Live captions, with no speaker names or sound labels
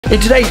In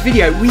today's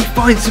video, we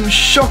find some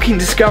shocking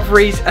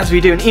discoveries as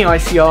we do an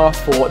EICR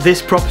for this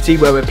property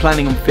where we're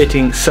planning on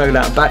fitting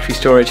solar and battery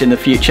storage in the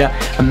future.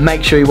 And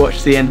make sure you watch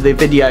to the end of the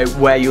video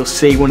where you'll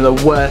see one of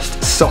the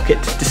worst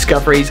socket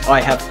discoveries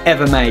I have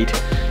ever made.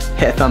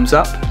 Hit a thumbs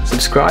up,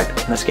 subscribe,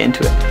 and let's get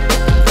into it.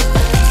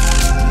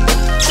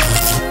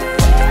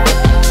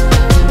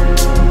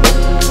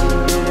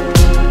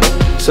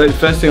 So the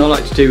first thing I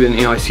like to do with an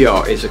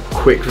EICR is a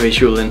quick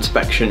visual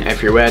inspection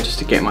everywhere just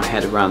to get my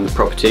head around the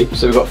property.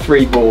 So we've got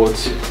 3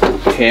 boards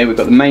here. We've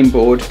got the main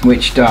board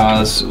which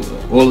does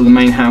all of the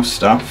main house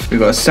stuff. We've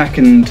got a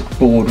second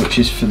board which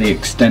is for the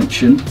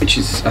extension, which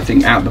is I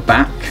think out the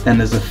back. Then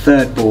there's a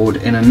third board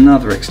in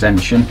another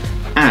extension,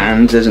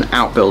 and there's an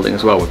outbuilding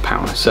as well with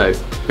power. So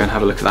we're going to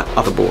have a look at that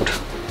other board.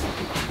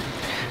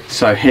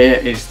 So here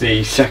is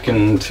the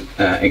second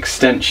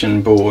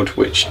extension board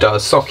which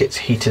does sockets,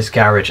 heaters,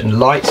 garage and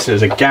lights.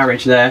 There's a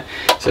garage there,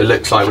 so it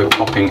looks like we're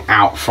popping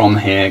out from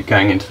here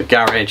going into the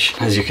garage.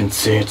 As you can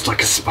see, it's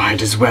like a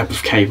spider's web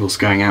of cables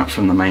going out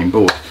from the main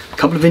board. A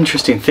couple of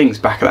interesting things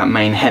back at that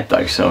main head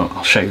though, so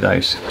I'll show you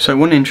those. So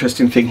one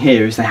interesting thing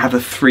here is they have a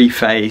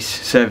 3-phase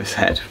service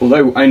head.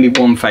 Although only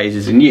 1 phase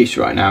is in use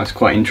right now, it's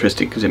quite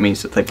interesting because it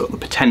means that they've got the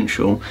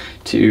potential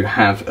to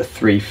have a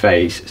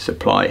 3-phase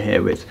supply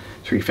here with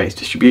 3-phase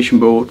distribution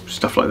board,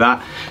 stuff like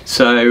that.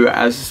 So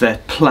as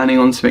they're planning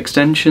on some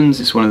extensions,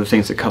 it's one of the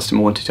things the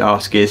customer wanted to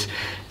ask is,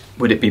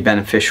 would it be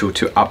beneficial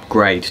to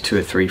upgrade to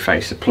a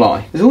 3-phase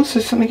supply? There's also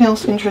something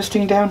else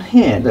interesting down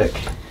here. Look,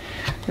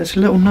 there's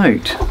a little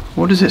note.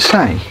 What does it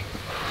say?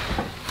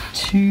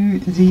 To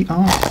the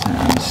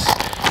artisans.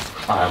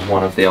 I am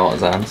one of the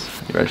artisans.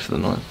 You ready for the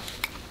note?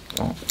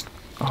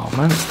 Oh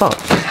man, it's stuck.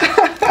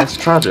 That's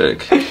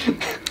tragic. Wait,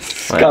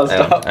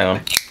 hang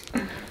on.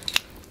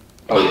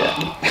 Oh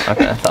yeah.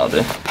 Okay, that'll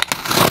do.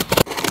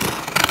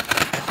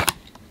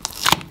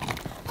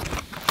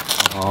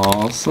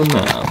 Oh,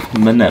 snap.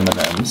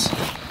 M&M's.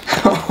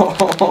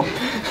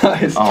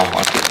 Oh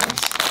my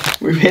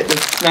goodness. We've hit the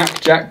snack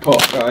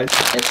jackpot, guys.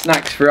 It's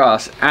snacks for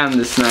us and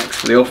the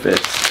snacks for the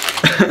office.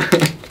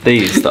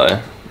 These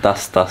though,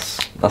 that's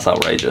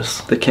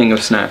outrageous. The king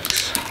of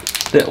snacks.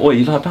 What,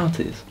 you like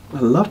bounties? I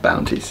love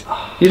bounties.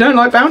 You don't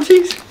like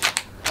bounties?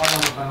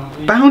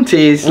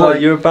 Bounties. What,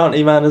 you're a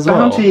bounty man as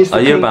well?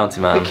 Are you a bounty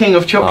man? The king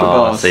of chocolate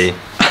bars. See,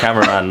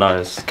 cameraman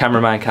knows.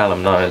 Cameraman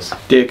Callum knows.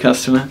 Dear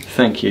customer,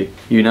 thank you.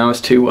 You know us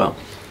too well.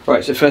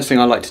 Right, so first thing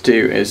I like to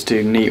do is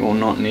do neat or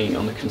not neat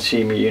on the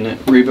consumer unit.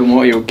 Ruben,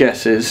 what are your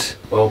guesses?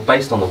 Well,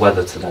 based on the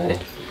weather today,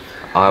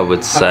 I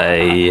would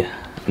say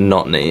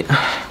not neat.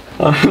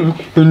 I'm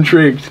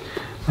intrigued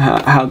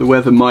how the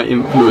weather might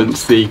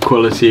influence the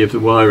quality of the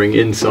wiring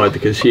inside the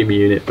consumer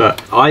unit,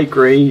 but I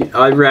agree.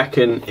 I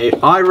reckon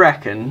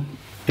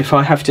if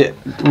I have to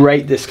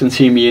rate this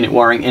consumer unit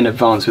wiring in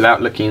advance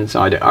without looking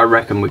inside it, I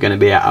reckon we're going to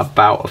be at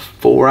about a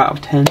 4 out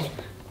of 10.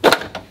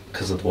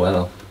 Because of the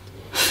weather.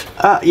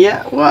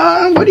 Yeah.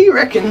 Well, what do you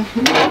reckon?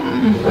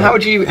 How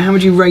would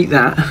you rate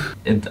that?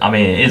 I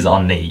mean, it is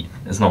unneat.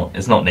 It's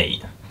not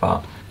neat,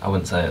 but I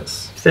wouldn't say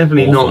it's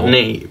definitely awful. not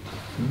neat,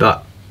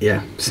 but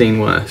yeah, seen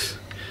worse.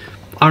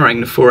 I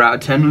reckon a 4 out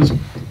of 10 was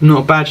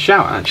not a bad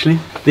shout actually.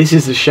 This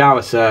is the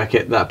shower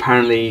circuit that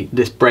apparently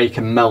this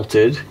breaker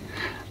melted,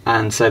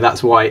 and so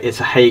that's why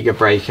it's a Hager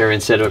breaker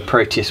instead of a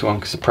Proteus one,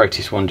 because the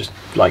Proteus one just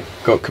like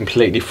got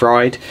completely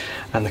fried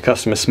and the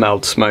customer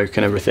smelled smoke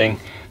and everything.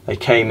 They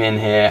came in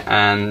here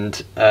and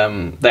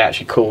they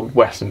actually called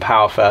Western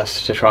Power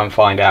first to try and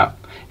find out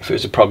if it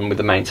was a problem with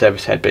the main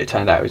service head, but it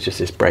turned out it was just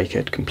this breaker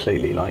had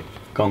completely like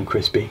gone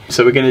crispy.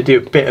 So we're going to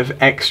do a bit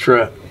of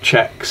extra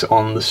checks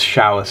on the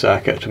shower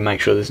circuit to make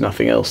sure there's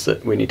nothing else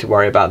that we need to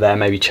worry about there.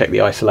 Maybe check the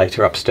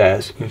isolator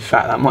upstairs. In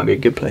fact, that might be a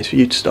good place for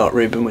you to start,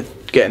 Ruben,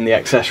 with getting the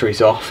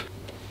accessories off.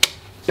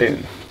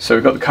 Boom. So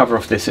we've got the cover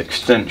off this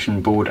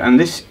extension board, and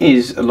this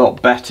is a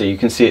lot better. You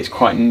can see it's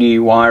quite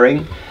new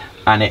wiring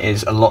and it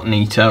is a lot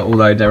neater,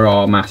 although there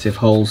are massive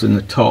holes in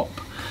the top,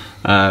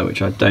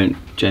 which I don't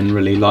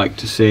generally like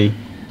to see,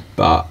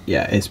 but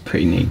yeah, it's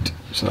pretty neat.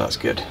 So that's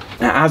good.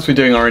 Now, as we're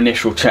doing our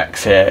initial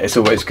checks here, it's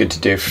always good to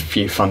do a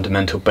few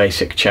fundamental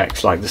basic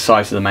checks like the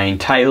size of the main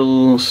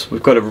tails.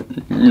 We've got to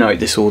note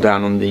this all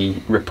down on the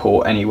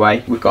report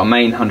anyway. We've got a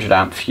main 100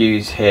 amp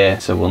fuse here,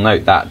 so we'll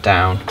note that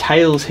down.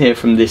 Tails here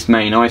from this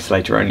main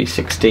isolator are only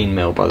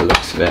 16mm by the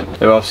looks of it.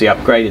 They've obviously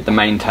upgraded the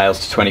main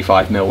tails to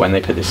 25mm when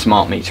they put this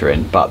smart meter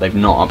in, but they've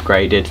not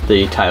upgraded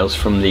the tails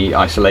from the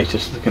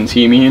isolator to the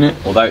consumer unit.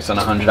 Although it's on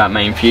a 100 amp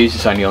main fuse,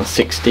 it's only on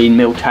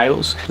 16mm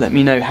tails. Let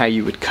me know how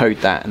you would code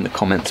that in the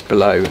comments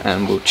below,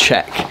 and we'll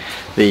check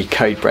the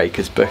code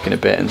breakers book in a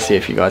bit and see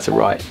if you guys are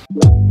right.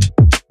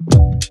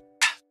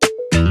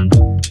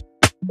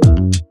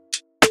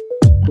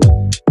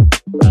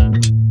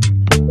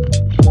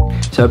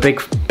 So a big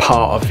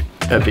part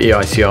of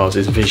EICRs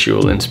is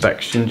visual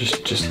inspection,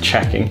 just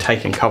checking,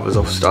 taking covers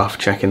off stuff,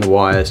 checking the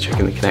wires,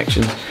 checking the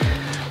connections.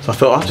 So I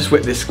thought I'll just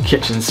whip this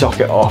kitchen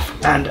socket off,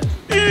 and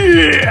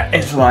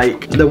it's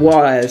like the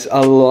wires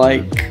are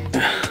like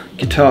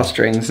guitar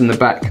strings in the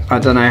back. I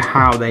don't know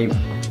how they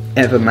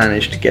ever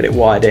managed to get it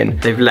wired in.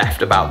 They've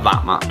left about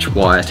that much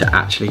wire to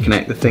actually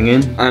connect the thing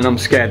in, and I'm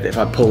scared that if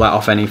I pull that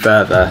off any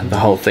further, the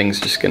whole thing's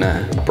just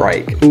gonna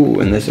break. Ooh,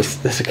 and there's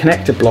a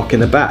connector block in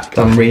the back. For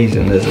some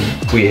reason, there's a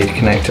weird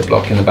connector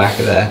block in the back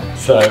of there.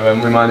 So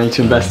we might need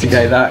to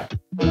investigate that.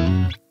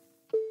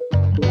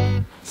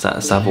 Is that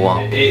a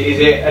Savoie?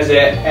 Is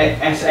it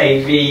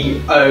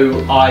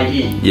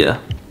S-A-V-O-I-E? Yeah.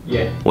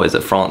 Yeah. What is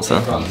it, France,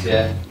 huh? France,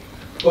 yeah.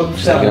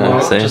 See,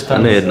 I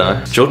knew you'd know.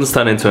 Jordan's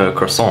turned into a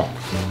croissant.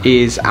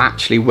 Is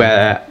actually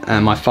where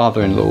my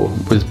father-in-law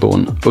was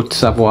born,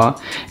 Haute-Savoie.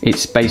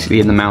 It's basically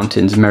in the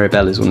mountains.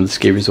 Meribel is one of the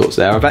ski resorts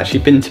there. I've actually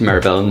been to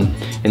Meribel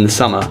in the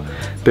summer,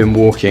 been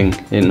walking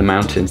in the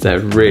mountains. They're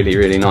really,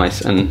 really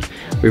nice, and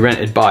we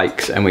rented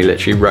bikes and we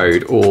literally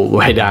rode all the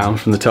way down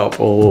from the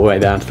top all the way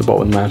down to the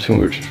bottom of the mountain,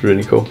 which was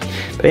really cool.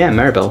 But yeah,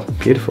 Meribel,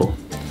 beautiful.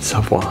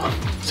 Savoie.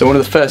 So one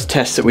of the first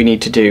tests that we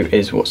need to do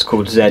is what's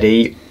called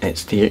ZE.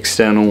 It's the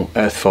external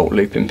earth fault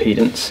loop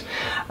impedance.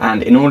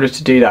 And in order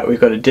to do that, we've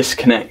got to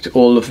disconnect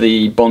all of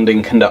the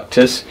bonding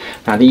conductors.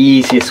 Now the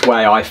easiest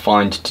way I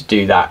find to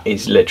do that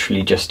is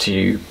literally just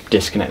to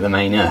disconnect the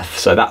main earth.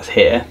 So that's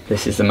here,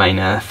 this is the main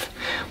earth.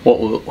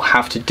 What we'll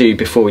have to do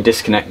before we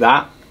disconnect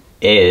that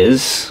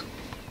is,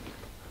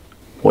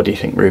 what do you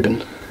think,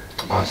 Ruben?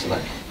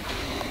 Isolate.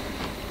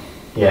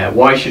 Yeah,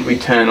 why should we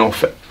turn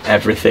off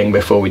everything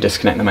before we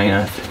disconnect the main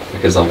earth?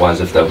 Because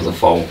otherwise, if there was a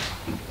fault,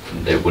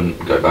 it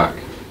wouldn't go back.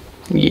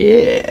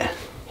 Yeah,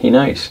 he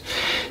knows.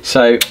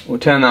 So we'll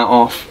turn that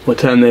off, we'll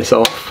turn this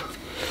off,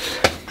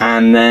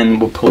 and then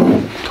we'll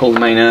pull the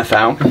main earth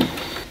out,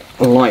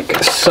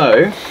 like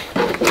so.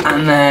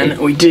 And then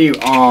we do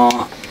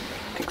our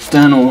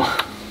external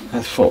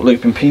earth fault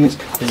loop impedance.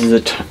 This is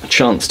a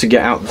chance to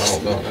get out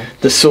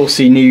the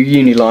saucy new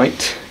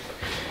Unilight.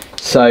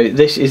 So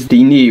this is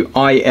the new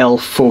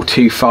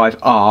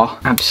IL425R,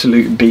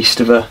 absolute beast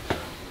of a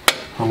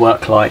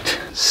work light.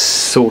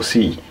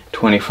 Saucy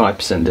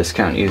 25%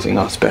 discount using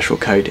our special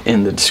code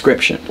in the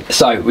description.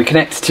 So we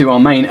connect to our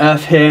main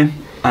earth here,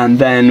 and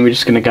then we're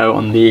just going to go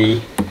on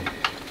the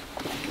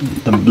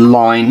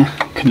line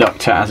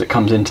conductor as it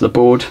comes into the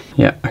board.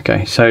 Yeah,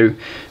 okay, so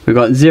we've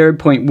got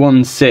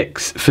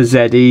 0.16 for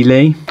ZE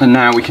Lee, and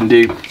now we can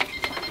do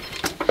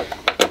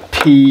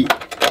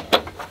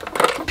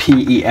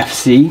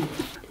PEFC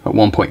at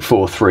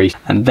 1.43,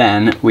 and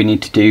then we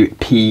need to do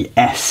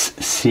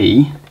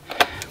PSC,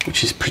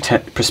 which is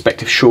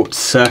prospective short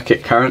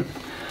circuit current,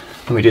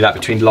 and we do that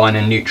between line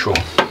and neutral.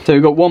 So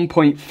we've got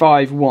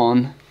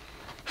 1.51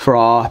 for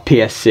our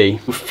PSC.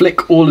 We'll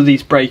flick all of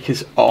these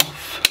breakers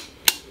off,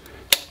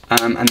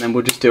 and then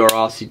we'll just do our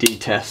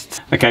RCD tests.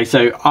 Okay,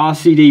 so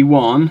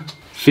RCD1,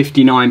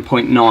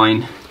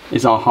 59.9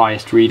 is our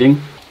highest reading.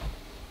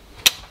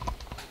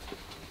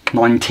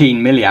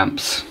 19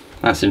 milliamps,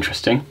 that's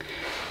interesting.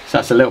 So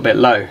that's a little bit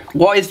low.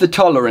 What is the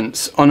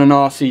tolerance on an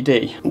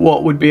RCD?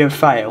 What would be a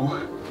fail?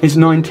 Is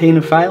 19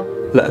 a fail?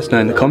 Let us know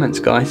in the comments,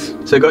 guys.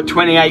 So we've got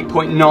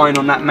 28.9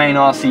 on that main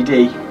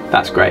RCD.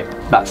 That's great.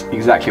 That's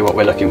exactly what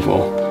we're looking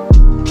for.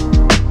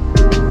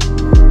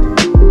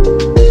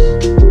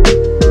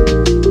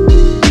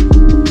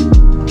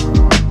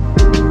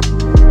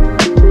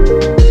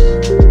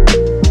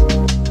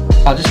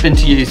 I've just been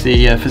to use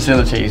the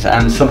facilities,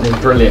 and something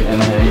brilliant in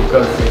here. You've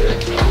got to see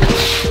it.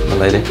 The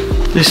lady.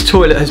 This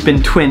toilet has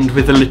been twinned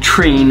with a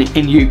latrine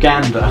in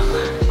Uganda.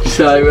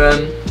 So,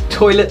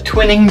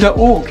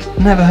 toilettwinning.org.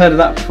 Never heard of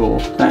that before.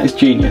 That is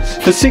genius.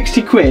 For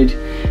 60 quid,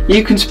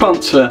 you can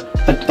sponsor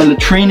a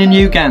latrine in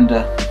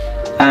Uganda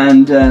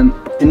and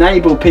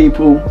enable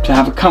people to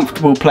have a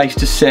comfortable place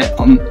to sit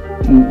on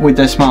with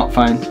their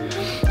smartphone.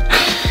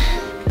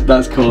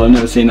 That's cool, I've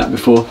never seen that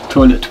before.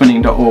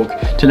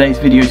 Toilettwinning.org. Today's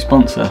video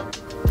sponsor.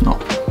 Not.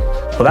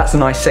 Well, that's a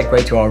nice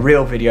segue to our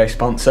real video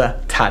sponsor,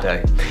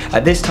 Tado.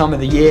 At this time of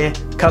the year,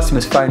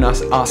 customers phone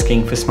us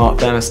asking for smart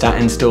thermostat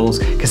installs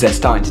because they're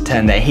starting to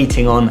turn their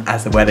heating on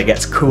as the weather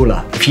gets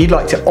cooler. If you'd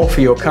like to offer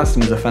your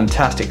customers a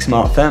fantastic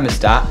smart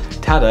thermostat,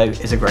 Tado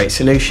is a great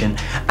solution.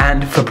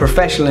 And for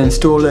professional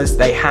installers,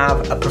 they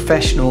have a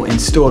professional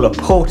installer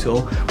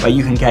portal where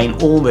you can gain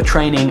all the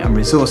training and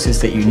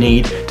resources that you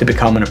need to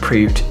become an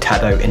approved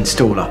Tado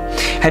installer.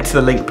 Head to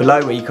the link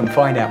below where you can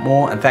find out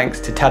more, and thanks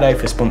to Tado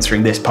for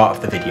sponsoring this part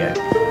of the video.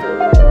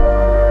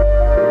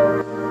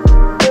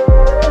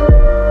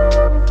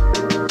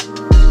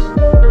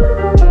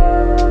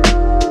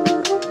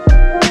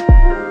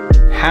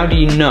 How do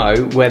you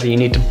know whether you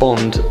need to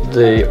bond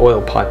the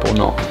oil pipe or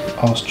not?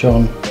 Ask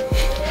John.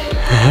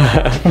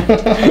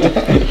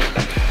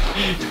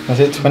 Is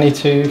it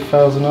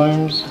 22,000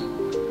 ohms?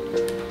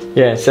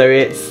 Yeah, so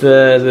it's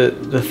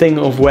the thing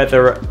of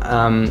whether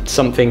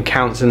something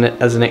counts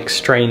as an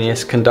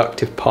extraneous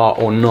conductive part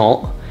or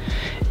not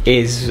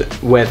is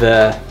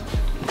whether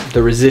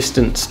the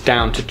resistance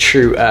down to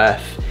true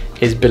earth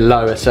is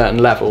below a certain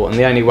level, and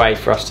the only way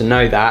for us to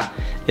know that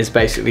is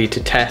basically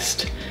to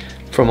test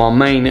from our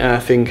main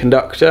earthing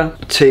conductor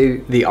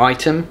to the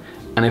item,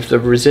 and if the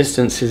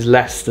resistance is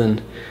less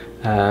than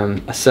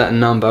a certain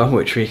number,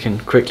 which we can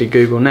quickly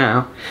Google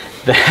now,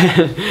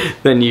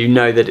 then you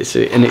know that it's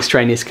an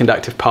extraneous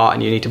conductive part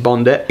and you need to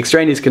bond it.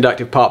 Extraneous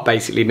conductive part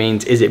basically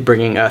means, is it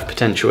bringing earth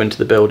potential into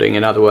the building?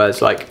 In other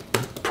words, like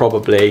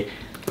probably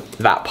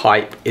that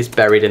pipe is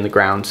buried in the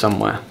ground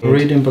somewhere. A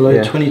reading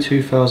below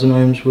 22,000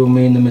 ohms will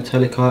mean the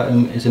metallic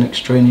item is an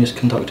extraneous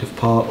conductive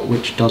part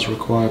which does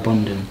require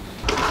bonding.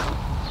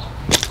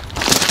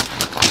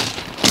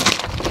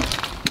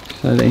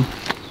 Slowly.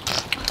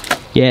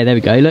 Yeah, there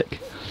we go, look.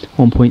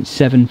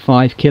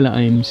 1.75 kilo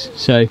ohms.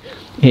 So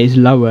it is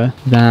lower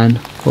than,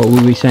 what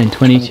were we saying,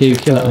 22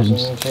 kilo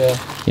ohms?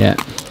 Yeah.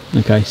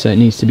 Okay, so it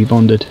needs to be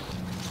bonded.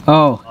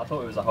 Oh. I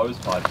thought it was a hose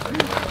pipe.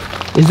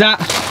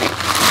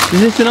 Is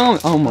this an arm?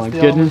 Oh my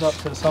goodness. Up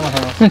to the summer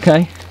house.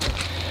 Okay.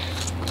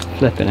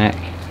 Flipping heck.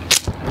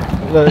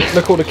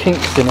 Look all the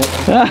kinks in it.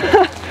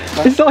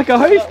 It's like a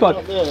hose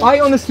pipe. I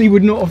honestly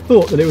would not have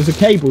thought that it was a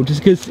cable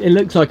just because it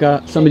looks like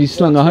somebody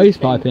slung a hose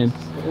pipe in.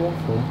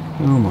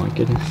 Oh my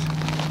goodness.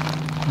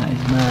 That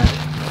is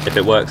mad. If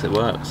it works, it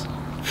works.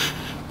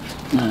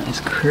 That is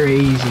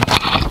crazy. Look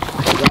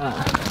at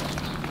that.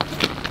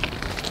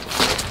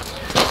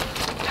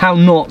 How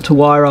not to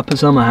wire up a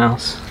summer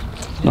house.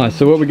 Nice,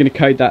 so what are we going to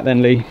code that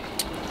then, Lee?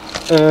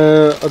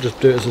 I'll just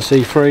do it as a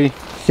C3.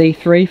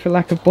 C3 for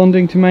lack of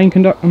bonding to main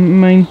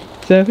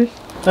service?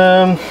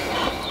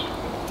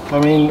 I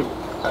mean,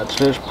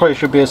 actually it probably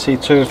should be a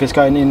C2 if it's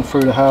going in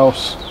through the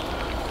house,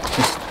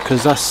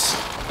 because that's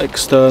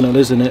external,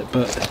 isn't it?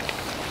 But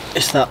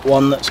it's that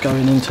one that's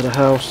going into the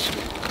house.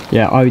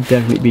 Yeah, I would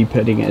definitely be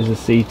putting it as a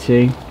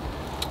C2.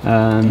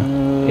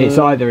 It's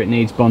either it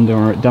needs bonding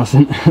or it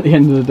doesn't at the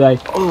end of the day.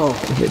 Oh.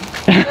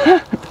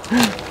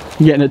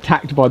 You're getting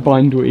attacked by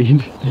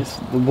bindweed. It's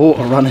the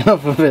water running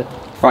off of it.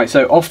 Right,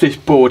 so off this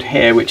board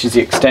here, which is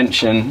the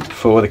extension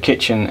for the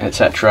kitchen,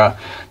 etc.,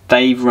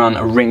 they've run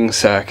a ring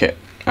circuit.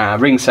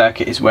 Ring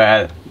circuit is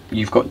where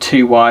you've got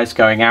two wires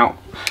going out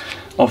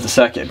of the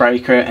circuit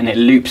breaker and it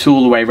loops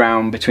all the way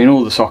around between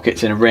all the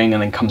sockets in a ring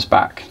and then comes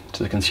back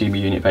to the consumer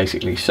unit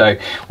basically. So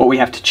what we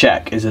have to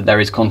check is that there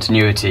is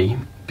continuity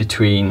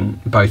between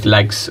both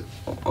legs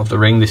of the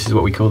ring. This is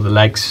what we call the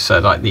legs, so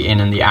like the in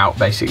and the out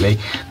basically.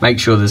 Make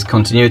sure there's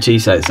continuity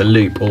so it's a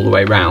loop all the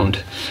way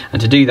around.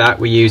 And to do that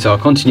we use our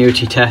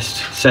continuity test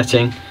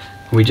setting.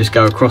 We just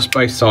go across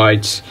both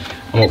sides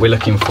and what we're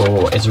looking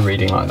for is a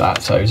reading like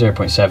that. So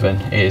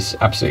 0.7 is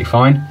absolutely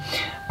fine.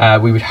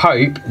 We would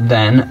hope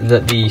then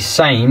that the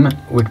same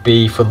would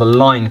be for the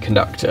line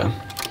conductor.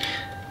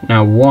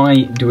 Now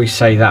why do we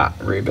say that,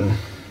 Ruben?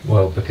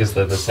 Well, because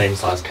they're the same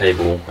size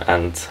cable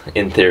and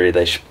in theory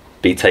they should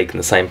be taking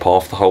the same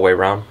path the whole way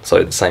around,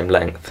 so the same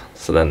length,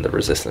 so then the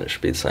resistance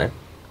should be the same.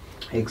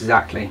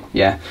 Exactly,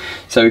 yeah.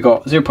 So we've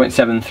got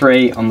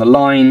 0.73 on the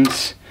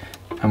lines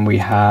and we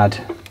had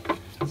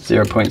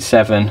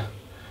 0.7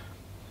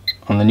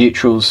 on the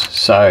neutrals,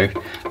 so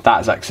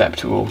that's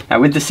acceptable. Now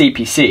with the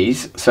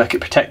CPCs, circuit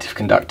protective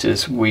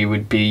conductors, we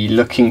would be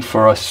looking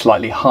for a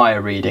slightly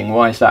higher reading.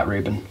 Why is that,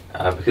 Ruben?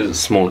 Because it's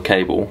a smaller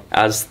cable.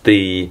 As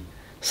the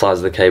size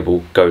of the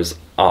cable goes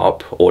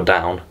up or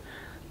down,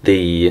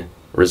 the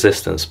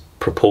resistance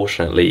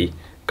proportionately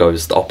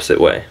goes the opposite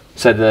way.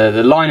 So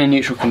the line and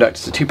neutral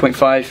conductors are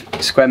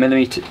 2.5 square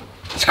millimeters.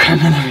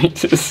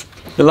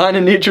 The line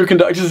and neutral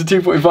conductors are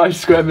 2.5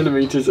 square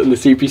millimeters and the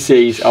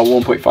CPCs are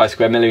 1.5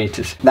 square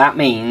millimeters. That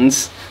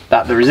means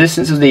that the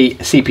resistance of the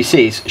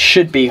CPCs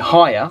should be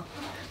higher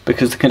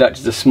because the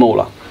conductors are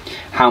smaller.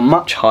 How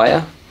much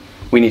higher?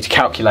 We need to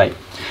calculate.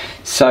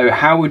 So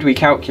how would we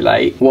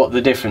calculate what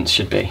the difference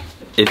should be?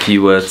 If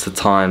you were to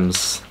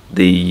times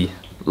the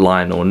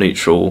line or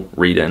neutral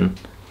reading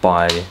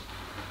by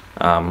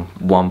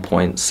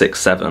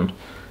 1.67,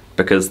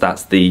 because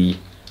that's the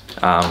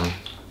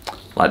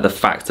like the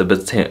factor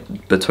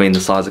between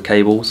the size of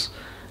cables,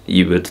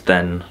 you would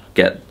then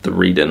get the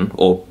reading,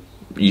 or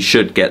you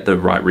should get the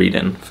right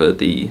reading for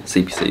the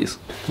CPCs.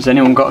 Has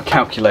anyone got a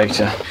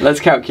calculator? Let's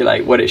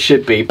calculate what it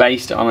should be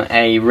based on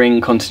a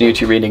ring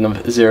continuity reading of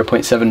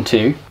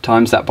 0.72,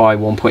 times that by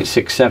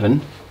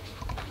 1.67.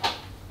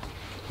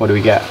 What do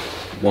we get?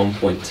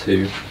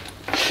 1.2.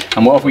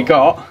 And what have we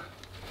got?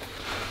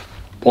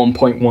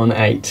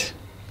 1.18.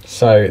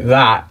 So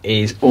that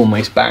is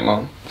almost bang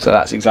on. So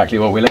that's exactly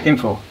what we're looking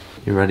for.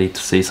 You ready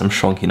to see some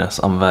shonkiness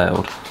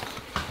unveiled?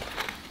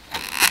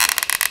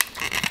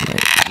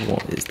 Mate,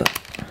 what is that?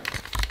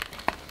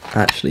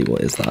 Actually,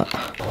 what is that?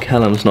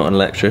 Callum's not an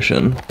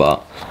electrician,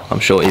 but I'm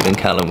sure even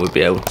Callum would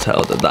be able to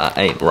tell that that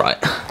ain't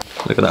right.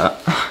 Look at that.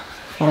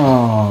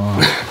 Oh.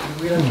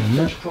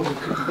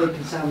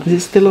 Is it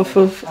still off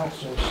of?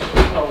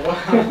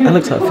 That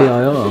looks like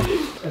VIR.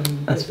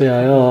 That's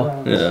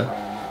VIR.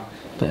 Yeah.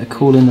 Better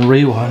call in the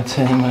rewire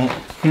team, mate.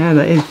 Yeah,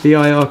 that is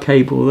VIR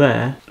cable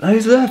there.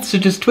 Those earths are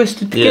just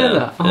twisted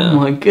together. Yeah, oh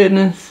my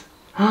goodness.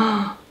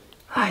 That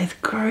is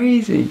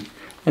crazy.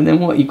 And then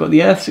what, you've got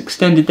the earths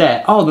extended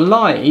there. Oh, the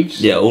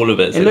lives. Yeah, all of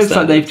it's It looks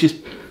extended.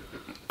 like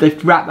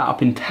they've wrapped that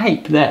up in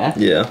tape there.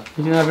 Yeah.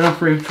 You didn't have enough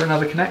room for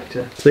another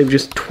connector. So they've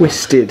just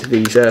twisted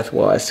these earth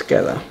wires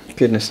together.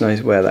 Goodness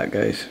knows where that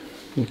goes.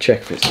 We'll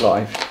check if it's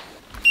live.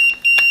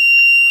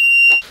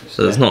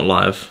 so it's not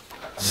live.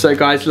 So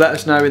guys, let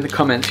us know in the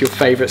comments your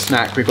favourite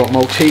snack. We've got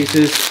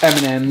Maltesers,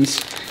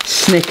 M&M's,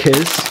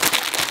 Snickers,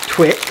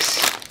 Twix,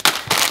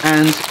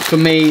 and for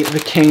me, the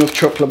king of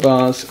chocolate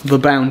bars, the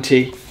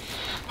Bounty.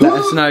 Let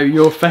us know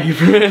your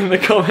favourite in the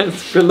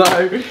comments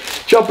below.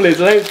 Trouble is,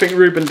 I don't think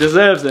Ruben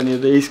deserves any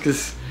of these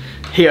because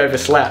he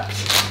overslept.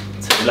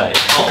 Too late.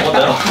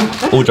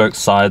 Oh, all jokes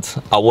aside,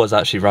 I was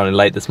actually running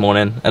late this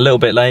morning, a little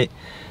bit late.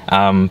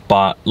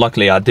 But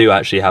luckily I do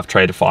actually have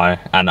Tradify,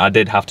 and I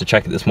did have to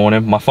check it this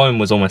morning. My phone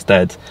was almost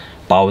dead,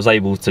 but I was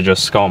able to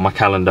just go on my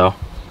calendar,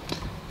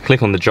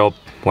 click on the job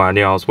where I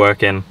knew I was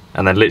working,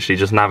 and then literally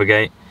just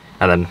navigate,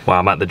 and then, well,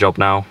 I'm at the job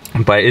now.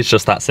 But it's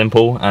just that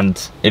simple, and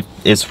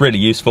it's really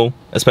useful,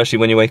 especially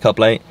when you wake up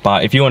late.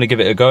 But if you want to give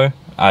it a go,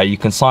 you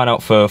can sign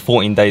up for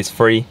 14 days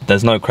free.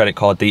 There's no credit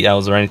card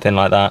details or anything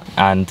like that,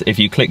 and if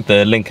you click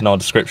the link in our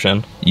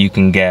description, you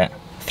can get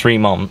 3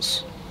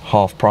 months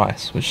half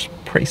price, which is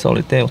a pretty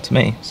solid deal to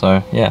me.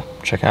 So yeah,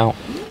 check it out.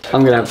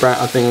 I'm gonna have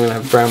I think I'm gonna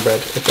have brown bread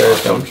if there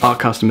is one. Our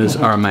customers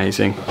are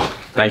amazing.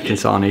 Bacon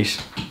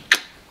sarnies.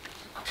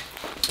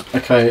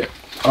 Okay,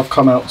 I've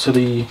come out to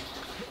the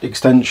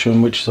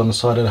extension which is on the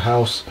side of the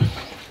house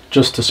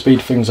just to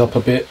speed things up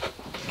a bit.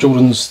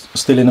 Jordan's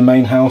still in the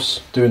main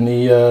house doing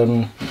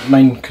the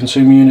main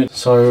consumer unit,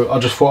 so I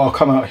just thought I'll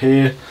come out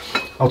here,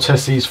 I'll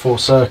test these 4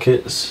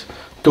 circuits,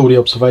 do all the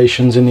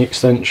observations in the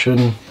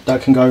extension,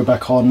 that can go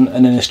back on,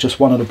 and then it's just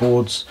one of the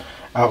boards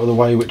out of the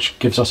way, which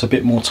gives us a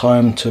bit more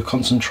time to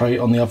concentrate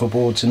on the other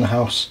boards in the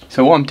house.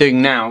 So what I'm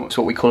doing now is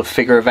what we call a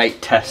figure of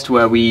 8 test,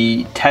 where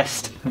we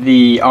test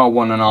the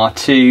R1 and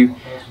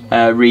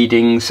R2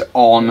 readings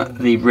on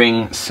the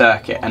ring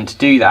circuit, and to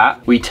do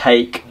that we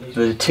take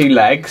the 2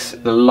 legs,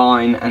 the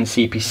line and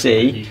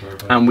CPC,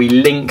 and we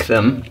link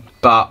them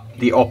but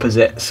the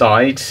opposite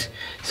sides.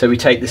 So we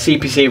take the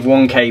CPC of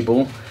one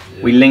cable,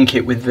 we link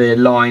it with the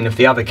line of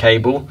the other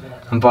cable,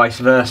 and vice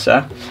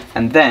versa,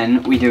 and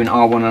then we do an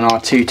R1 and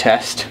R2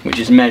 test, which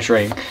is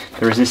measuring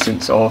the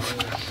resistance of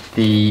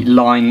the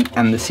line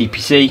and the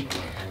CPC.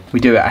 We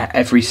do it at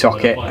every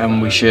socket,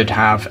 and we should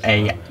have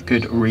a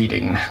good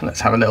reading.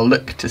 Let's have a little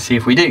look to see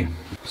if we do.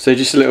 So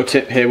just a little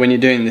tip here, when you're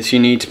doing this, you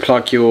need to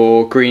plug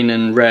your green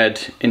and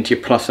red into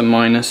your plus and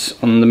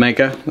minus on the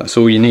Mega. That's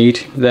all you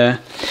need there,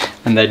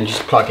 and then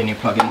just plug in your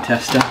plug-in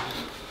tester.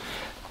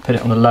 Put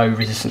it on a low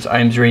resistance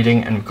ohms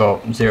reading, and we've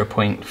got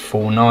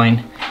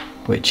 0.49,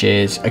 which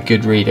is a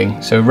good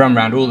reading. So run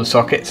around all the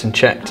sockets and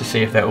check to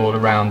see if they're all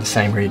around the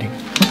same reading.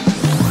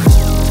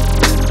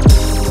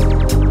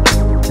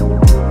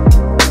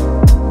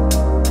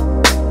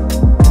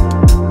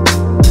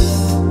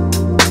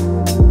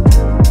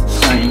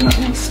 Same, that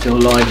one's still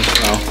live as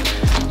well,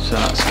 so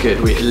that's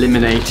good. We're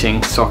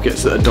eliminating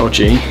sockets that are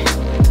dodgy.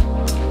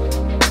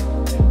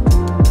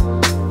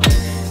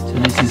 So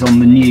this is on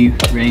the new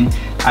ring.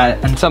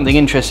 And something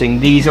interesting,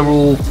 these are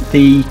all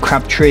the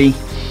Crabtree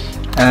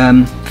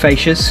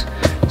fascias.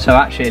 So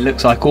actually it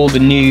looks like all the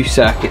new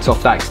circuits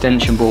off that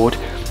extension board,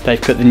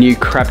 they've put the new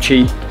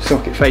Crabtree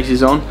socket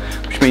faces on,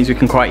 which means we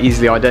can quite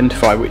easily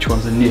identify which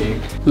ones are new.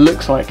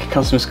 Looks like a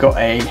customer's got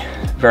a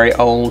very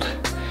old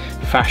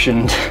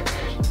fashioned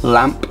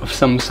lamp of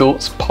some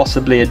sorts,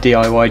 possibly a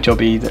DIY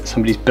jobby that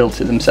somebody's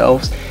built it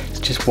themselves. It's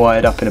just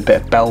wired up in a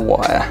bit of bell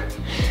wire.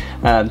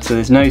 So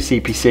there's no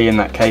CPC in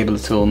that cable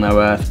at all, no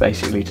earth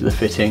basically to the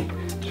fitting.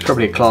 It's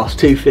probably a class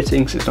 2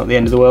 fitting, so it's not the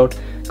end of the world.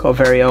 Got a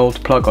very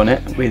old plug on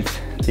it with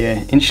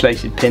the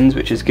insulated pins,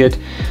 which is good,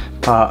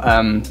 but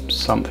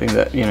something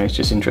that, you know, is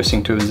just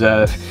interesting to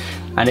observe.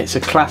 And it's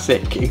a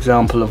classic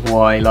example of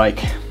why,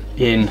 like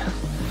in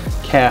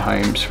care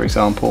homes for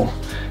example,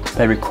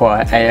 they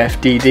require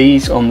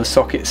AFDDs on the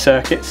socket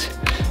circuits,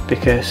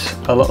 because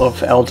a lot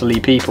of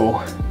elderly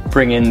people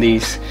bring in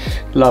these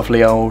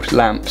lovely old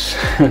lamps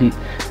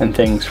and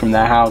things from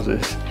their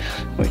houses,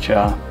 which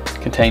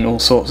contain all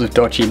sorts of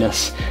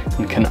dodginess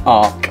and can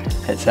arc,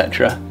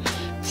 etc.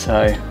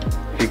 So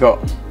if you've got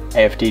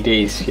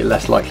AFDDs, you're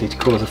less likely to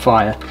cause a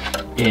fire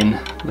in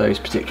those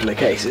particular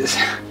cases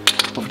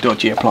of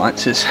dodgy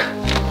appliances.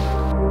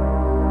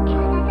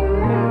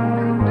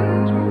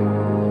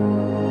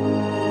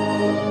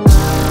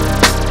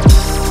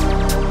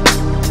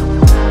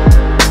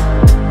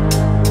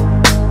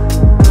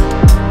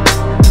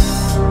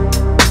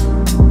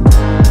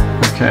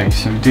 Okay,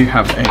 so we do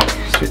have a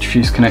switch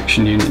fuse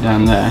connection unit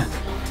down there.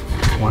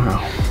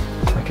 Wow,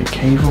 it's like a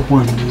cave of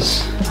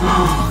wonders.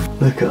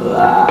 Look at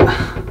that.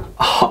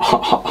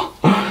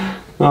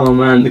 Oh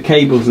man, the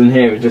cables in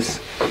here are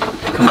just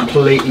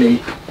completely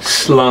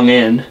slung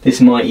in. This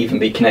might even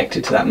be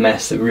connected to that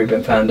mess that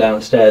Ruben found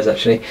downstairs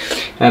actually.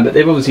 But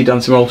they've obviously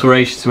done some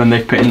alterations when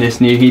they've put in this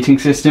new heating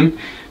system,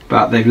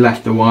 but they've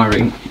left the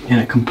wiring in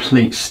a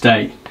complete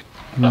state.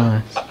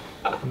 Nice.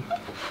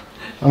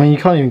 I mean, you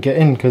can't even get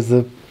in because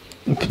the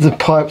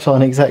pipes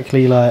aren't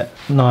exactly like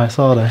nice,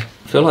 are they?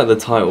 I feel like the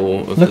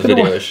title of the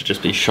video should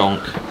just be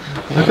Shonk.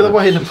 Look at the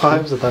way the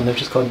pipes are done. They've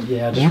just gone,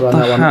 yeah, just run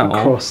that one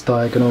across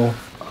diagonal.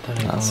 I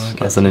don't know.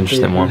 That's an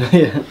interesting one.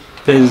 Yeah.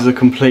 This is a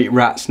complete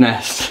rat's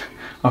nest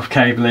of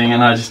cabling,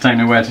 and I just don't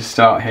know where to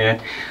start here.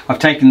 I've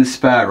taken the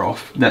spur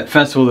off.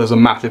 First of all, there's a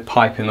massive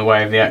pipe in the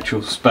way of the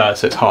actual spur,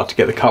 so it's hard to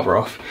get the cover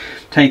off.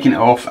 Taking it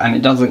off, and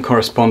it doesn't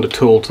correspond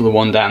at all to the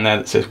one down there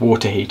that says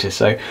water heater,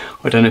 so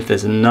I don't know if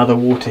there's another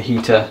water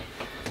heater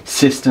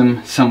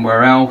system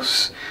somewhere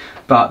else,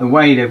 but the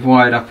way they've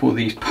wired up all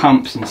these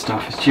pumps and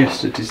stuff is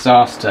just a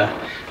disaster,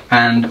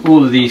 and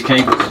all of these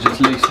cables are just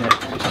loose here,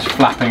 just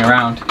flapping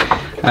around.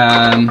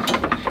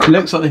 It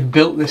looks like they've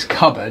built this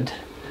cupboard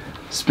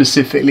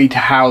specifically to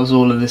house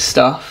all of this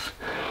stuff.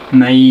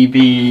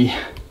 Maybe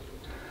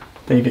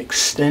they've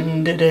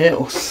extended it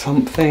or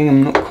something,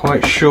 I'm not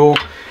quite sure.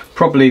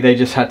 Probably they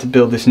just had to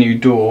build this new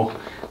door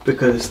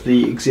because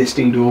the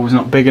existing door was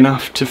not big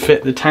enough to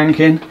fit the tank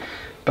in.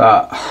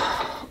 But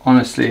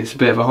honestly, it's a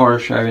bit of a horror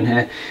show in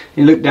here.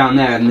 You look down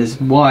there and there's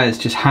wires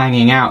just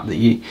hanging out that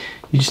you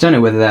just don't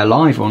know whether they're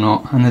live or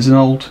not. And there's an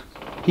old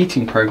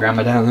heating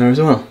programmer down there as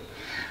well.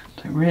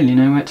 Don't really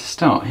know where to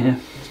start here.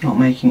 It's not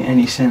making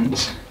any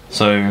sense.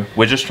 So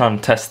we're just trying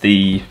to test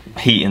the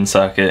heating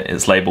circuit.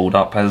 It's labelled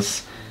up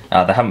as,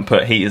 they haven't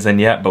put heaters in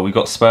yet, but we've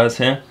got spurs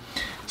here.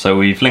 So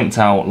we've linked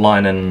out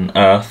line and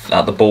earth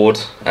at the board,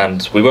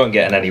 and we weren't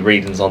getting any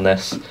readings on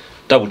this.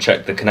 Double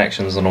checked the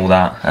connections and all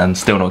that, and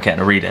still not getting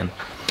a reading.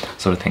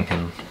 So we're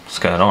thinking, what's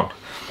going on?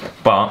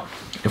 But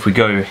if we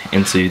go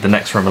into the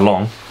next room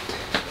along,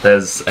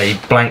 there's a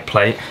blank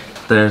plate.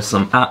 There's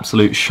some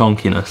absolute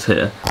shonkiness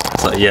here.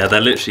 So yeah,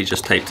 they're literally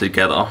just taped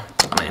together.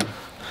 I mean,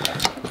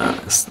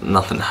 it's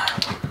nothing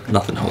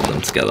holding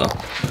them together.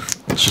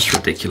 It's just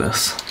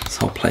ridiculous. This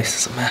whole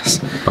place is a mess.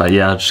 But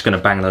yeah, I'm just gonna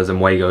bang those in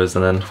Wagos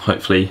and then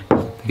hopefully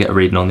get a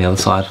reading on the other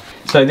side.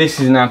 So this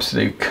is an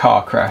absolute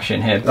car crash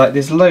in here. Like,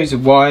 there's loads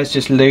of wires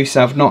just loose.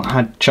 I've not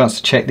had a chance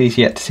to check these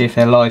yet to see if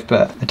they're live,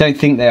 but I don't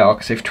think they are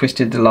because they've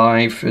twisted the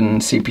live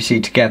and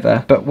CPC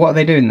together. But what are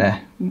they doing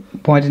there?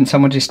 Why didn't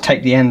someone just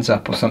take the ends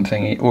up or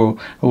something, or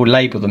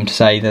label them to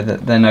say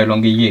that they're no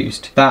longer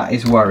used? That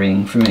is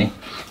worrying for me.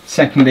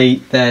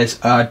 Secondly, there's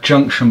a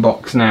junction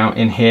box now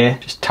in here,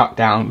 just tucked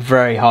down,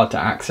 very hard to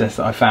access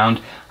that I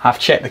found. I've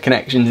checked the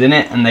connections in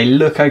it and they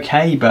look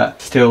okay,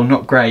 but still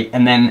not great.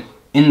 And then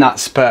in that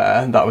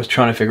spur that I was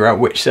trying to figure out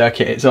which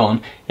circuit it's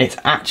on, it's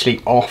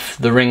actually off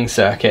the ring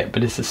circuit,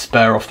 but it's a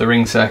spur off the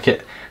ring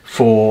circuit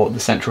for the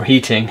central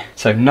heating,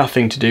 so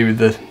nothing to do with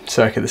the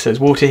circuit that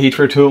says water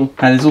heater at all.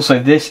 And there's also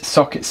this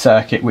socket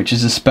circuit, which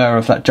is a spur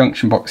of that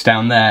junction box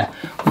down there,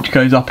 which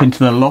goes up into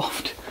the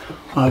loft.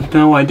 I have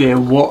no idea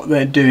what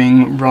they're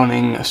doing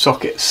running a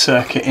socket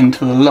circuit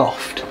into the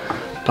loft,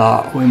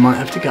 but we might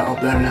have to get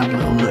up there and have a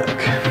little look.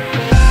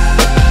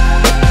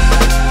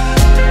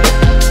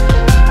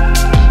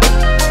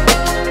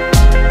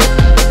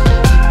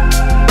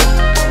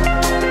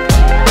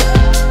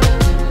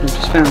 I've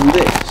just found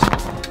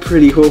this,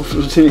 pretty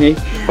awful to me.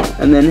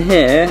 And then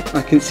here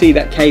I can see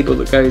that cable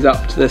that goes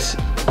up to this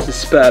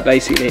spur.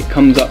 Basically it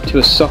comes up to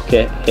a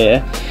socket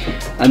here,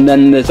 and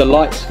then there's a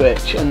light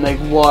switch, and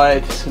they've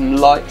wired some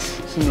lights,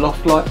 some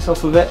loft lights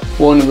off of it.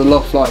 One of the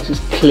loft lights is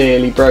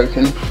clearly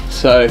broken,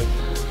 so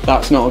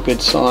that's not a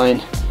good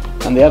sign,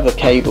 and the other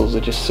cables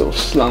are just sort of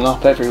slung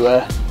up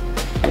everywhere.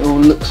 It all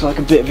looks like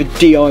a bit of a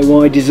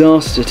DIY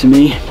disaster to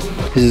me.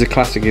 This is a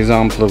classic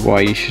example of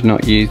why you should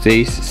not use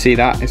these. See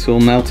that? It's all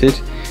melted,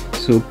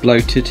 it's all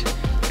bloated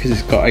because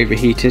it's got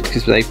overheated,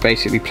 because they've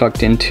basically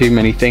plugged in too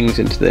many things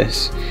into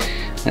this.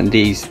 And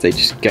these, they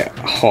just get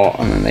hot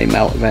and then they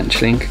melt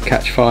eventually and could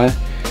catch fire.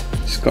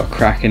 It's got a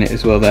crack in it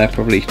as well there,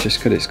 probably just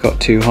because it's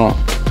got too hot.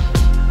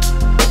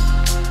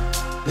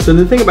 So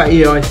the thing about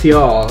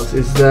EICRs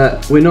is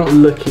that we're not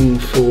looking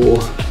for,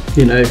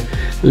 you know,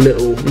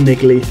 little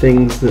niggly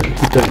things that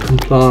don't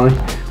comply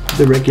with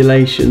the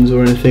regulations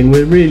or anything.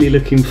 We're really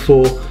looking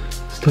for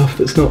stuff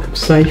that's not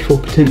safe or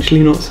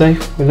potentially not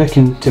safe. We're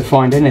looking to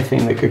find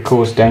anything that could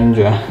cause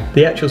danger.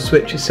 The actual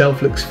switch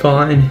itself looks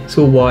fine. It's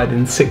all wired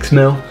in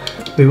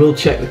 6mm. We will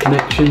check the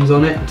connections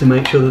on it to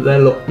make sure that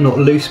they're not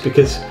loose,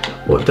 because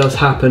what does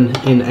happen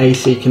in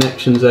AC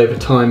connections over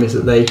time is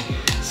that they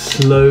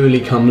slowly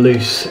come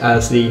loose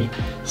as the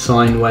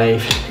sine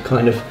wave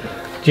kind of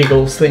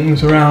jiggles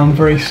things around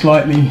very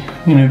slightly,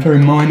 you know, very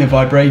minor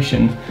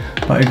vibration.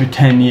 But over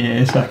 10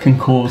 years that can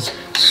cause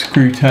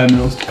screw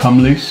terminals to come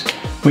loose,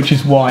 which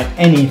is why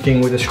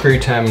anything with a screw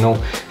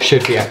terminal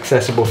should be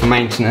accessible for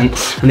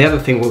maintenance. And the other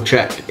thing we'll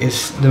check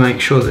is to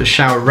make sure that the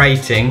shower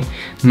rating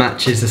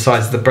matches the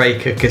size of the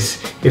breaker,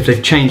 because if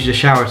they've changed the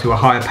shower to a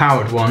higher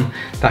powered one,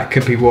 that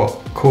could be what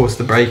caused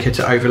the breaker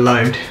to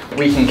overload.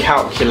 We can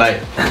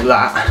calculate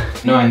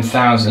that.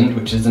 9,000,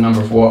 which is the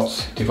number of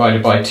watts,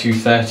 divided by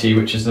 230,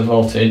 which is the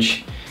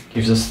voltage,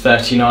 gives us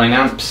 39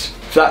 amps.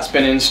 If that's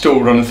been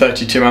installed on a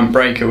 32 amp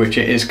breaker, which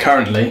it is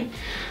currently,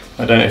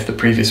 I don't know if the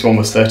previous one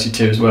was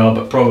 32 as well,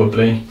 but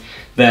probably,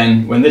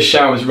 then when this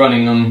shower is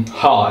running on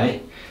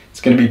high,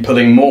 it's going to be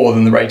pulling more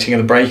than the rating of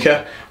the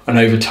breaker, and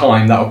over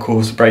time that will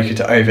cause the breaker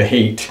to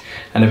overheat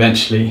and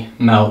eventually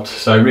melt.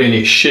 So really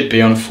it should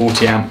be on a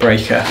 40 amp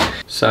breaker.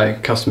 So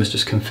customers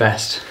just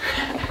confessed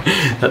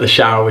that the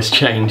shower was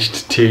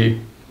changed to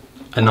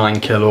a 9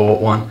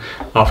 kilowatt one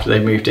after they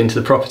moved into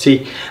the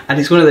property. And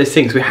it's one of those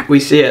things, we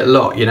see it a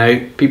lot, you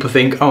know, people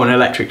think, oh, an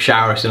electric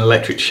shower is an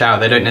electric shower.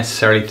 They don't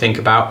necessarily think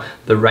about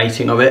the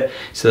rating of it.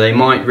 So they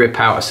might rip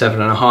out a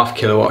 7.5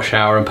 kilowatt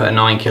shower and put a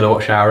 9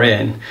 kilowatt shower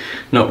in,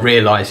 not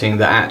realizing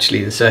that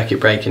actually the circuit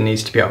breaker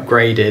needs to be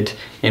upgraded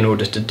in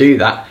order to do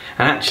that.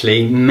 And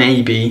actually,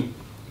 maybe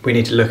we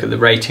need to look at the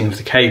rating of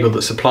the cable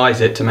that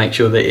supplies it to make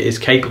sure that it is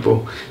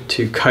capable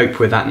to cope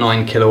with that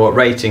 9 kilowatt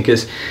rating,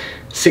 because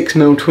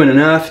 6mm twin and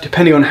earth,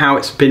 depending on how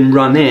it's been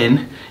run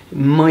in, it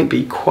might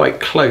be quite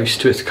close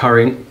to its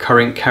current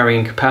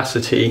carrying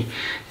capacity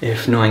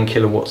if 9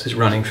 kilowatts is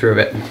running through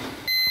it.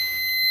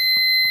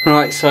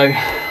 Right, so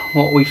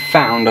what we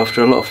found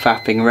after a lot of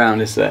faffing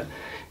around is that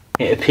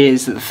it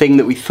appears that the thing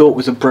that we thought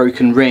was a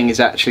broken ring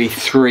is actually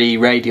 3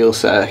 radial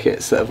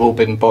circuits that have all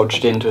been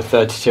bodged into a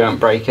 32 amp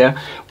breaker.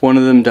 One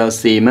of them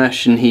does the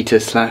immersion heater /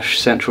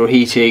 central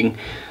heating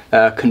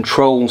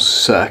controls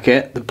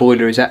circuit. The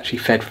boiler is actually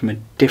fed from a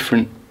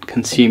different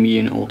consumer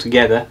unit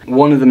altogether.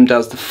 One of them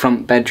does the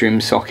front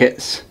bedroom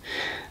sockets,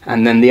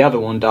 and then the other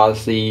one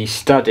does the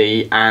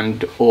study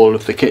and all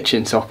of the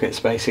kitchen sockets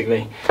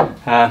basically.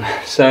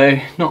 So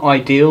not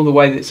ideal the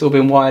way that it's all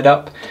been wired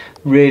up.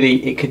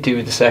 Really it could do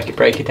with the circuit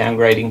breaker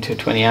downgrading to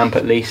 20 amp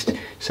at least,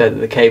 so that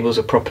the cables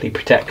are properly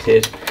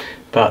protected,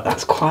 but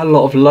that's quite a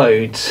lot of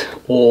loads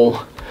all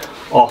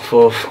off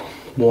of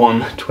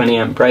one 20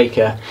 amp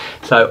breaker.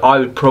 So I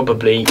would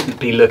probably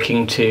be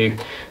looking to,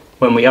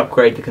 when we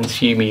upgrade the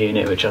consumer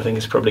unit, which I think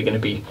is probably going to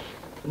be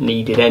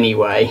needed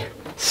anyway,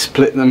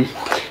 split them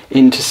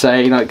into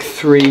say like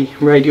 3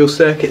 radial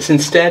circuits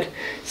instead,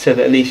 so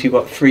that at least you've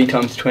got 3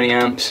 times 20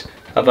 amps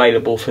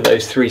available for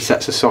those 3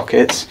 sets of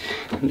sockets,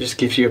 and just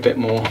gives you a bit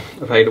more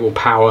available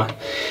power.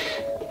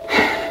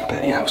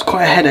 But yeah, it was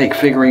quite a headache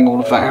figuring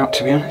all of that out,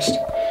 to be honest.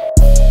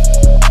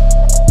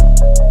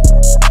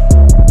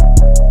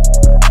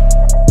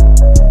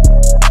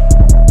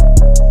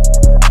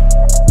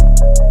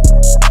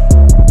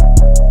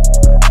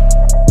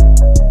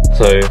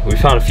 So we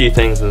found a few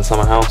things in the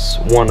summer house,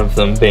 one of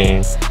them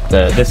being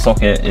that this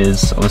socket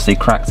is obviously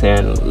cracked here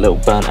and a little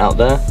burnt out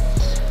there,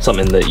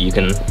 something that you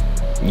can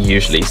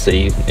usually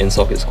see in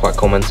sockets, quite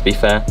common to be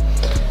fair.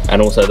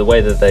 And also the way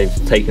that they've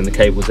taken the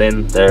cables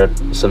in, there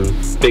are some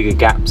bigger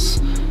gaps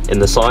in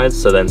the sides,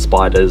 so then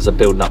spiders are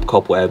building up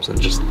cobwebs and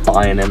just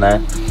dying in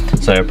there.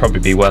 So it'd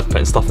probably be worth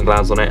putting stuffing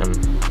glands on it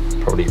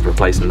and probably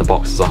replacing the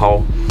box as a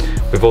whole.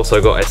 We've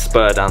also got a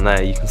spur down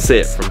there, you can see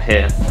it from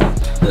here.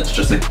 That's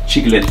just a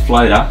cheeky little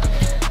floater,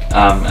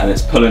 and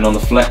it's pulling on the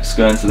flex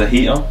going to the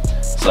heater,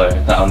 so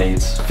that'll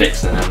need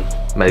fixing and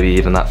maybe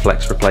even that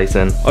flex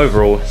replacing.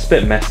 Overall, it's a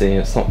bit messy,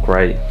 it's not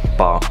great,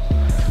 but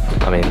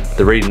I mean,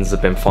 the readings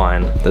have been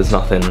fine. There's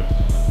nothing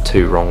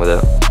too wrong with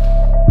it.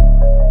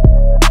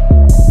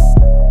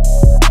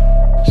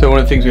 So one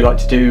of the things we like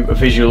to do a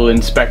visual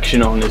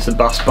inspection on is the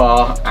bus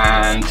bar,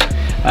 and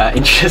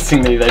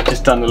interestingly they've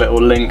just done a little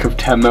link of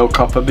 10mm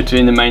copper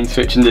between the main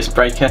switch and this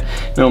breaker.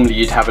 Normally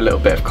you'd have a little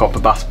bit of copper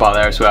bus bar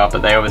there as well,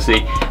 but they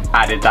obviously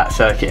added that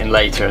circuit in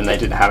later and they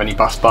didn't have any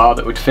bus bar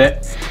that would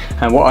fit.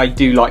 And what I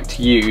do like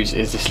to use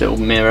is this little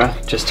mirror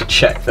just to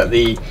check that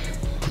the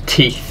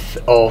teeth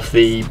of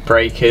the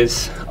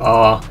breakers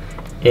are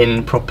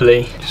in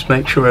properly. Just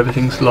make sure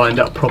everything's lined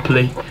up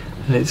properly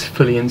and it's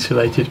fully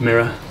insulated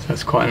mirror. So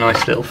that's quite a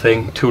nice little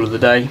thing, tool of the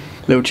day.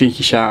 Little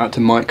cheeky shout out to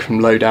Mike from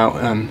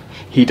Loadout.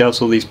 He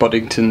does all these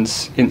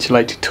Boddington's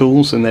insulated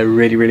tools and they're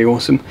really, really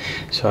awesome.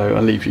 So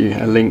I'll leave you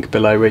a link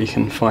below where you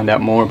can find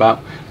out more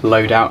about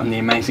Loadout and the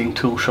amazing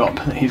tool shop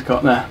that he's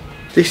got there.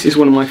 This is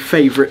one of my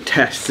favourite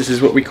tests. This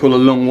is what we call a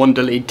long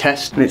wander lead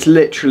test, and it's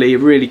literally a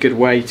really good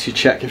way to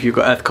check if you've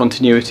got earth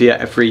continuity at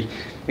every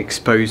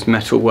exposed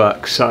metal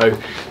work. So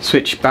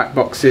switch back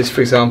boxes, for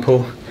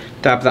example,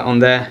 dab that on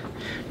there,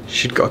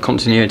 should got a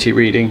continuity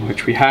reading,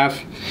 which we have.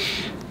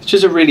 It's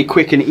just a really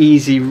quick and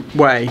easy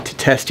way to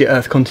test your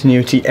earth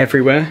continuity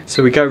everywhere.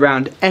 So we go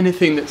around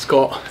anything that's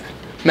got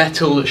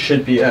metal that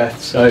should be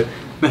earthed, so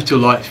metal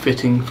light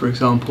fitting for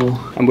example,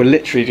 and we're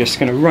literally just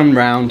going to run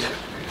round,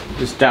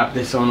 just dab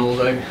this on all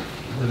the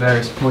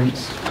various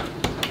points.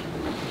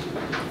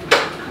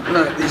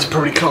 No, this is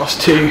probably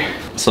class 2.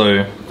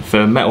 So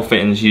for metal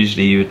fittings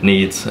usually you would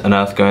need an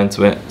earth go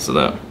into it, so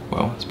that,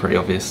 well, it's pretty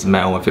obvious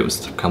metal, if it was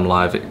to come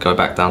live it'd go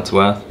back down to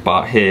earth,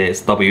 but here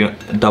it's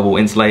double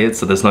insulated,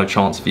 so there's no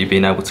chance of you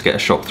being able to get a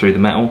shock through the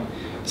metal,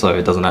 so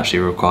it doesn't actually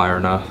require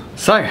an earth.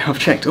 So I've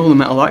checked all the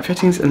metal light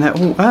fittings and they're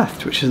all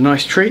earthed, which is a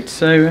nice treat.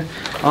 So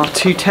our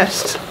 2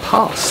 tests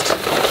passed.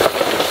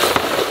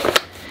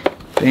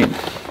 Boom.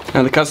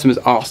 Now the customers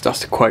asked us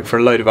to quote for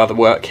a load of other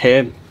work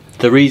here.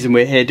 The reason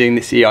we're here doing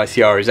this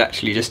EICR is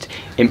actually just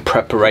in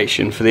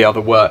preparation for the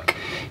other work.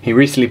 He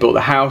recently bought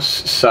the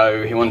house,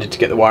 so he wanted to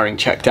get the wiring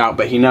checked out,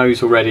 but he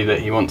knows already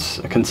that he wants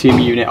a consumer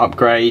unit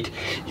upgrade,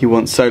 he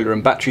wants solar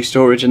and battery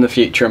storage in the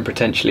future, and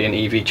potentially an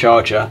EV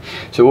charger.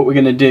 So what we're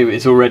going to do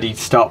is already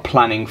start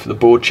planning for the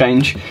board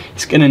change.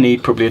 It's going to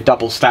need probably a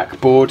double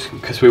stack board,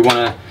 because we want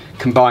to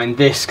combine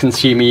this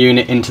consumer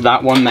unit into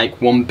that one,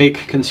 make one big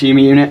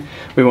consumer unit.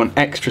 We want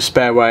extra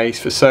spare ways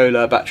for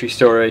solar, battery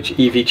storage,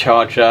 EV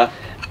charger,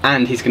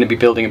 and he's going to be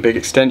building a big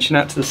extension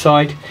out to the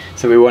side.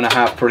 So we want to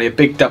have probably a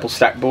big double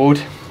stack board,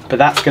 but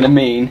that's going to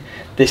mean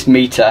this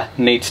meter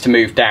needs to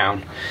move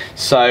down.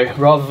 So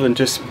rather than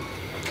just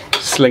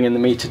slinging the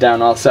meter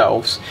down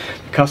ourselves,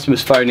 the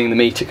customer's phoning the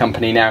meter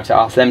company now to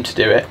ask them to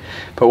do it,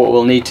 but what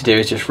we'll need to do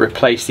is just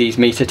replace these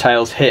meter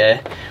tails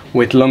here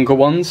with longer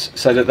ones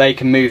so that they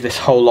can move this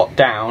whole lot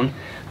down,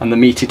 and the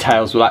meter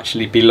tails will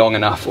actually be long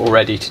enough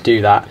already to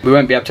do that. We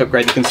won't be able to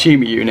upgrade the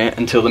consumer unit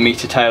until the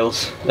meter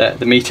tails,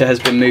 the meter has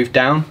been moved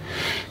down.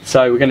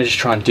 So we're going to just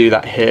try and do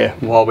that here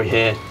while we're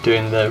here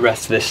doing the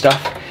rest of this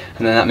stuff,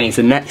 and then that means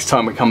the next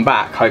time we come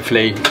back,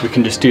 hopefully we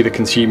can just do the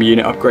consumer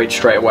unit upgrade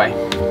straight away.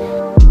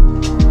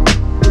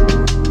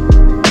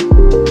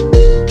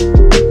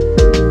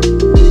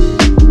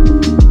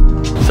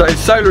 So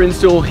solar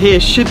install here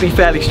should be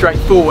fairly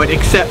straightforward,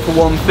 except for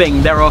one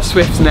thing. There are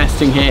swifts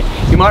nesting here.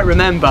 You might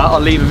remember, I'll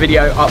leave a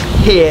video up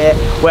here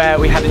where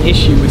we had an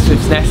issue with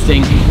swifts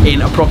nesting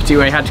in a property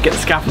where you had to get the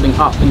scaffolding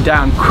up and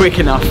down quick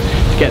enough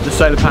to get the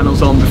solar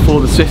panels on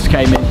before the swifts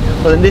came in.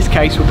 Well, in this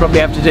case we'll probably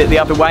have to do it the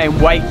other way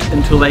and wait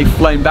until they've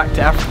flown back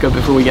to Africa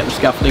before we get the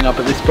scaffolding up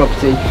at this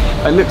property.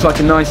 It looks like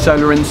a nice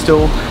solar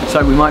install,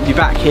 so we might be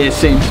back here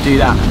soon to do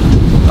that.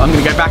 I'm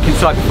going to go back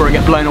inside before I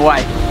get blown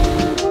away.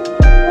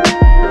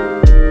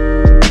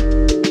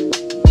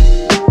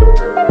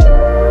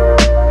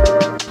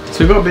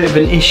 So we've got a bit of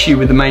an issue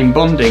with the main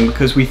bonding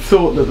because we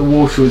thought that the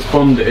water was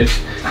bonded.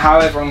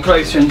 However, on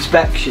closer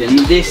inspection,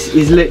 this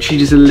is literally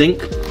just a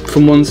link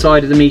from one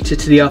side of the meter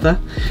to the other.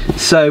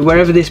 So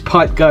wherever this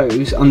pipe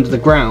goes under the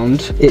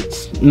ground,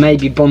 it's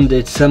maybe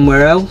bonded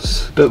somewhere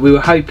else, but we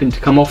were hoping to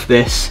come off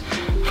this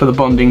for the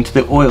bonding to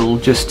the oil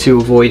just to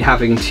avoid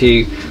having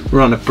to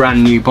run a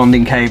brand new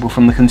bonding cable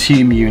from the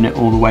consumer unit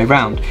all the way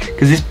round,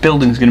 because this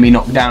building's going to be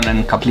knocked down in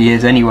a couple of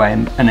years anyway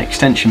and an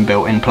extension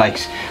built in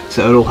place,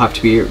 so it'll all have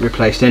to be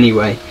replaced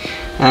anyway.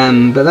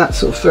 But that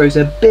sort of throws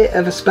a bit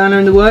of a spanner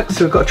in the works,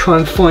 so we've got to try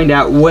and find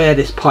out where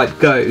this pipe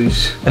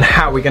goes and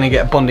how we're going to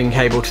get a bonding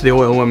cable to the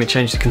oil when we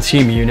change the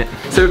consumer unit.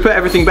 So we put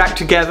everything back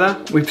together.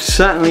 We've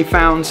certainly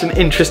found some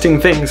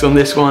interesting things on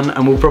this one,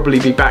 and we'll probably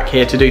be back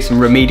here to do some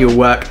remedial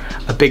work,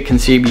 a big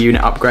consumer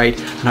unit upgrade,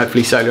 and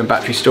hopefully solar and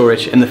battery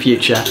storage in the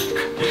future.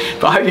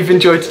 But I hope you've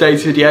enjoyed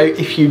today's video.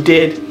 If you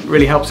did, it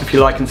really helps if you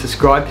like and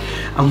subscribe.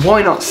 And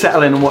why not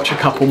settle in and watch a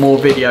couple more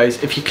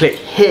videos? If you click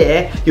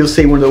here, you'll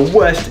see one of the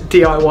worst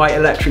DIY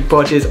electric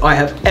bodges I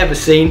have ever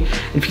seen.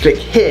 And if you click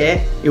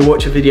here, you'll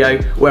watch a video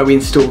where we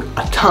installed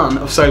a ton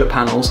of solar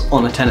panels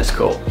on a tennis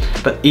court.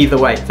 But either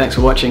way, thanks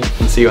for watching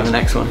and see you on the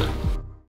next one.